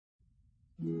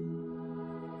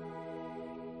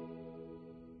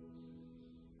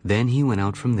Then he went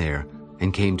out from there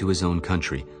and came to his own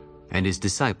country, and his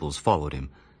disciples followed him.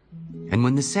 And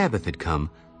when the Sabbath had come,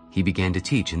 he began to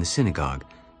teach in the synagogue,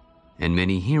 and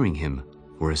many hearing him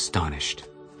were astonished.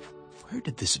 Where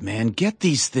did this man get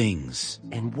these things?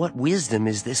 And what wisdom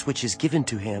is this which is given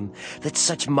to him, that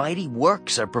such mighty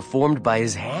works are performed by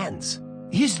his hands?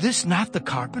 Is this not the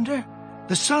carpenter,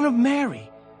 the son of Mary,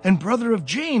 and brother of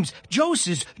James,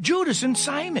 Joseph, Judas, and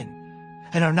Simon?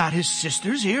 And are not his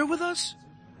sisters here with us?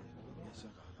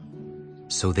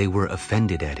 So they were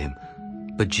offended at him.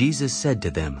 But Jesus said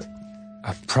to them,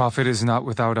 A prophet is not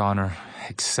without honor,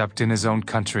 except in his own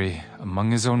country,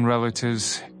 among his own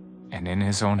relatives, and in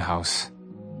his own house.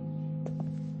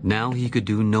 Now he could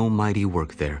do no mighty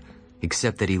work there,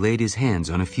 except that he laid his hands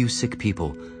on a few sick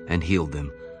people and healed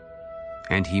them.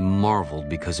 And he marveled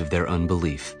because of their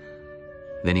unbelief.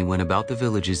 Then he went about the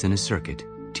villages in a circuit,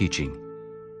 teaching.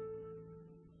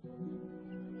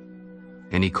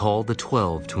 And he called the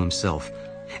 12 to himself,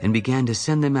 and began to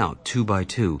send them out 2 by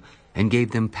 2, and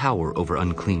gave them power over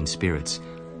unclean spirits.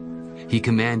 He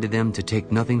commanded them to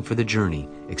take nothing for the journey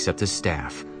except a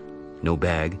staff, no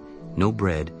bag, no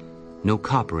bread, no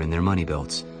copper in their money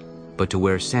belts, but to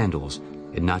wear sandals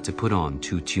and not to put on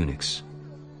 2 tunics.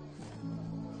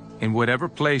 In whatever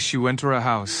place you enter a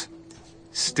house,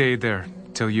 stay there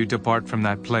till you depart from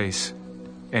that place.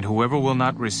 And whoever will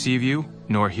not receive you,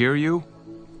 nor hear you,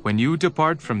 when you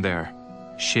depart from there,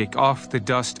 shake off the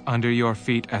dust under your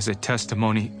feet as a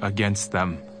testimony against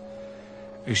them.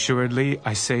 Assuredly,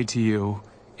 I say to you,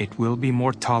 it will be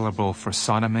more tolerable for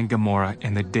Sodom and Gomorrah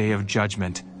in the day of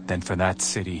judgment than for that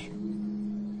city.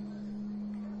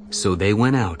 So they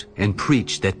went out and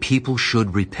preached that people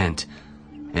should repent.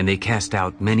 And they cast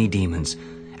out many demons,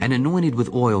 and anointed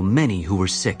with oil many who were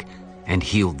sick, and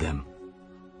healed them.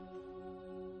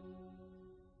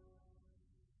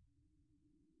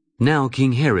 Now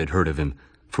King Herod heard of him,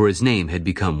 for his name had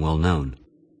become well known.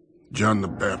 John the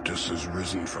Baptist is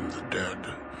risen from the dead,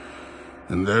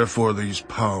 and therefore these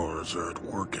powers are at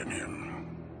work in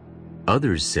him.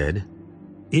 Others said,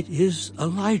 It is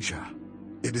Elijah.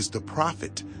 It is the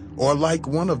prophet, or like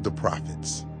one of the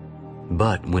prophets.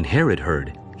 But when Herod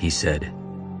heard, he said,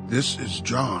 This is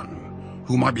John,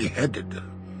 whom I beheaded.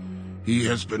 He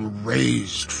has been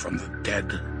raised from the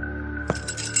dead.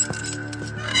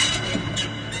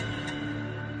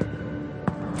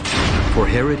 For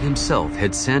Herod himself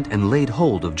had sent and laid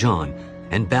hold of John,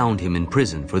 and bound him in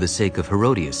prison for the sake of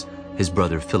Herodias, his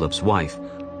brother Philip's wife,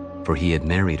 for he had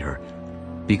married her,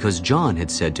 because John had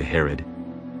said to Herod,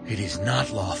 It is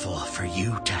not lawful for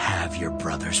you to have your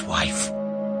brother's wife.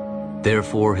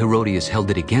 Therefore Herodias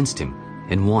held it against him,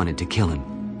 and wanted to kill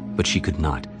him, but she could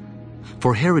not.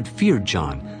 For Herod feared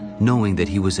John, knowing that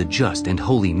he was a just and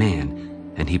holy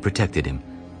man, and he protected him.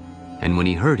 And when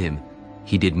he heard him,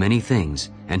 he did many things,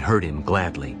 and heard him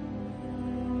gladly.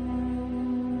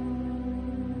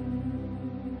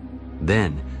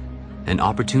 Then an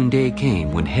opportune day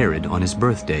came when Herod, on his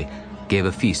birthday, gave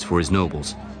a feast for his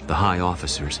nobles, the high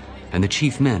officers, and the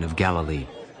chief men of Galilee.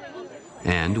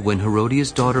 And when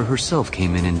Herodias' daughter herself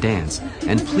came in and danced,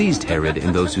 and pleased Herod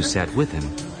and those who sat with him,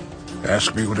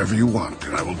 Ask me whatever you want,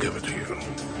 and I will give it to you.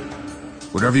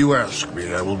 Whatever you ask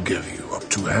me, I will give you, up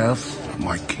to half of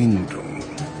my kingdom.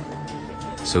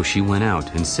 So she went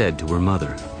out and said to her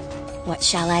mother, What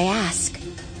shall I ask?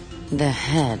 The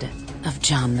head of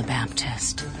John the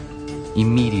Baptist.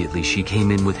 Immediately she came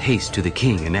in with haste to the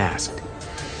king and asked,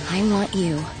 I want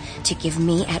you to give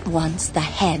me at once the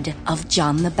head of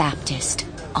John the Baptist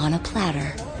on a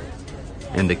platter.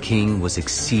 And the king was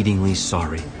exceedingly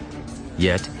sorry.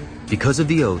 Yet, because of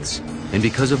the oaths, and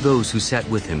because of those who sat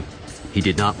with him, he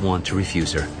did not want to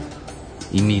refuse her.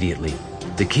 Immediately,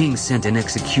 the king sent an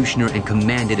executioner and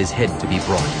commanded his head to be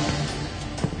brought.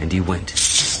 And he went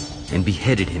and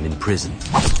beheaded him in prison,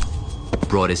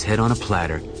 brought his head on a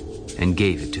platter, and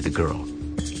gave it to the girl.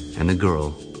 And the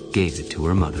girl gave it to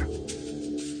her mother.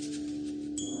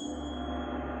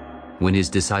 When his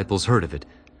disciples heard of it,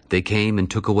 they came and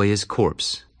took away his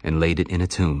corpse and laid it in a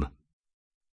tomb.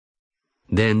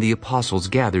 Then the apostles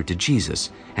gathered to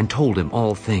Jesus and told him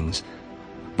all things,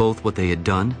 both what they had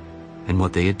done and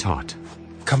what they had taught.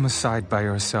 Come aside by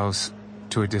yourselves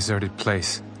to a deserted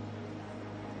place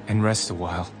and rest a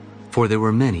while. For there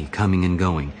were many coming and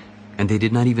going, and they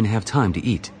did not even have time to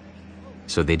eat.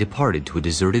 So they departed to a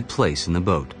deserted place in the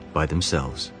boat by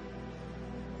themselves.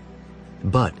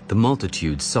 But the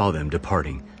multitude saw them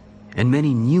departing, and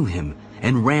many knew him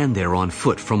and ran there on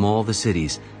foot from all the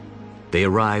cities. They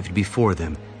arrived before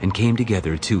them and came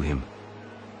together to him.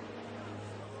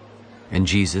 And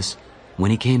Jesus,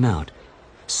 when he came out,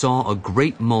 saw a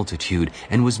great multitude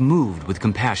and was moved with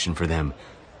compassion for them,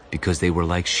 because they were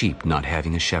like sheep not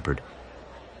having a shepherd.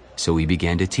 So he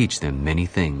began to teach them many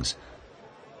things.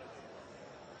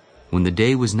 When the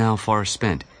day was now far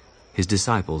spent, his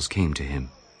disciples came to him.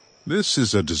 This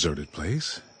is a deserted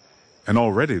place, and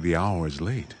already the hour is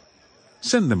late.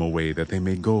 Send them away that they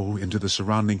may go into the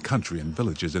surrounding country and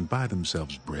villages and buy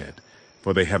themselves bread,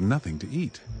 for they have nothing to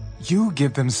eat. You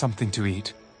give them something to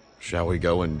eat. Shall we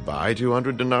go and buy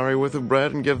 200 denarii worth of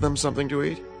bread and give them something to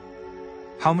eat?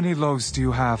 How many loaves do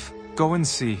you have? Go and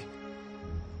see.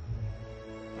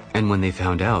 And when they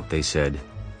found out, they said,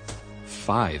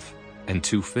 5, and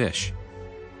 2 fish.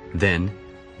 Then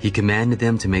he commanded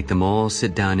them to make them all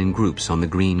sit down in groups on the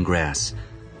green grass.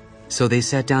 So they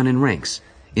sat down in ranks,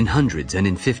 in hundreds and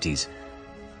in 50s.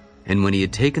 And when he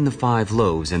had taken the 5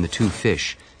 loaves and the 2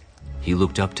 fish, he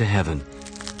looked up to heaven,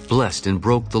 blessed and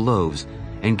broke the loaves,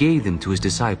 and gave them to his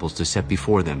disciples to set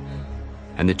before them.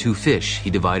 And the 2 fish he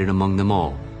divided among them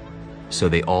all. So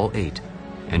they all ate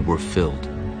and were filled.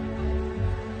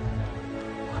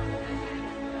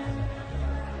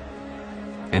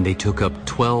 And they took up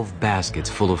 12 baskets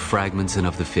full of fragments and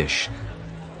of the fish.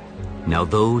 Now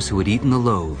those who had eaten the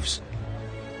loaves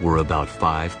were about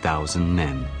 5,000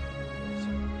 men.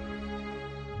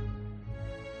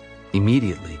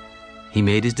 Immediately he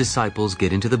made his disciples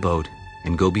get into the boat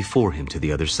and go before him to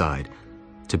the other side,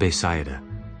 to Bethsaida,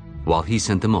 while he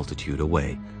sent the multitude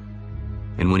away.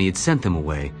 And when he had sent them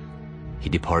away, he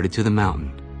departed to the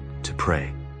mountain to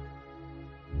pray.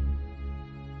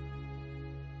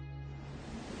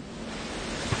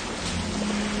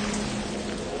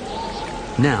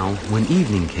 Now, when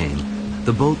evening came,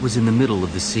 the boat was in the middle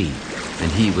of the sea,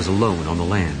 and he was alone on the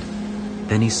land.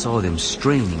 Then he saw them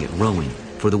straining at rowing,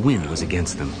 for the wind was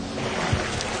against them.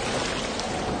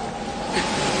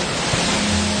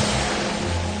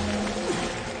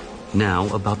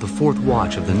 Now, about the 4th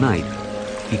watch of the night,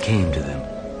 he came to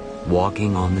them,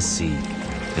 walking on the sea,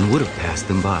 and would have passed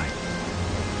them by.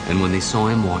 And when they saw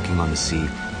him walking on the sea,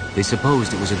 they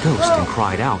supposed it was a ghost and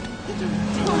cried out.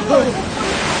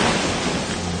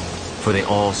 For they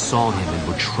all saw him and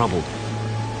were troubled.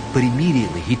 But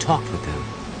immediately he talked with them.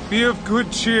 Be of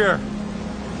good cheer.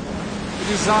 It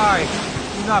is I.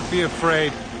 Do not be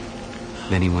afraid.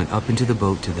 Then he went up into the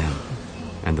boat to them,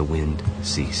 and the wind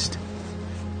ceased.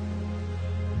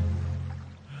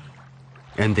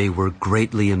 And they were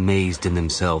greatly amazed in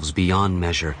themselves beyond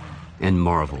measure, and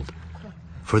marveled.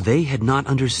 For they had not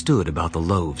understood about the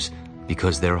loaves,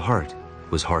 because their heart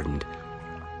was hardened.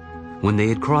 When they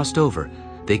had crossed over,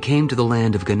 they came to the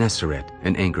land of Gennesaret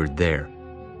and anchored there.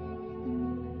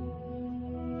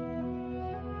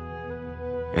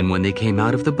 And when they came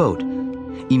out of the boat,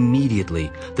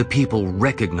 immediately the people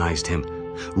recognized him,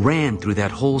 ran through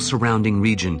that whole surrounding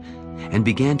region, and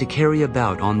began to carry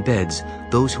about on beds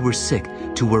those who were sick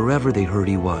to wherever they heard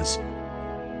he was.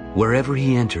 Wherever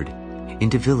he entered,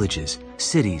 into villages,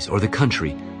 cities, or the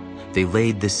country, they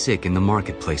laid the sick in the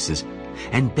marketplaces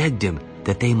and begged him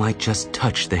that they might just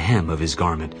touch the hem of his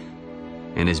garment.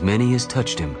 And as many as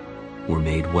touched him were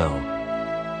made well.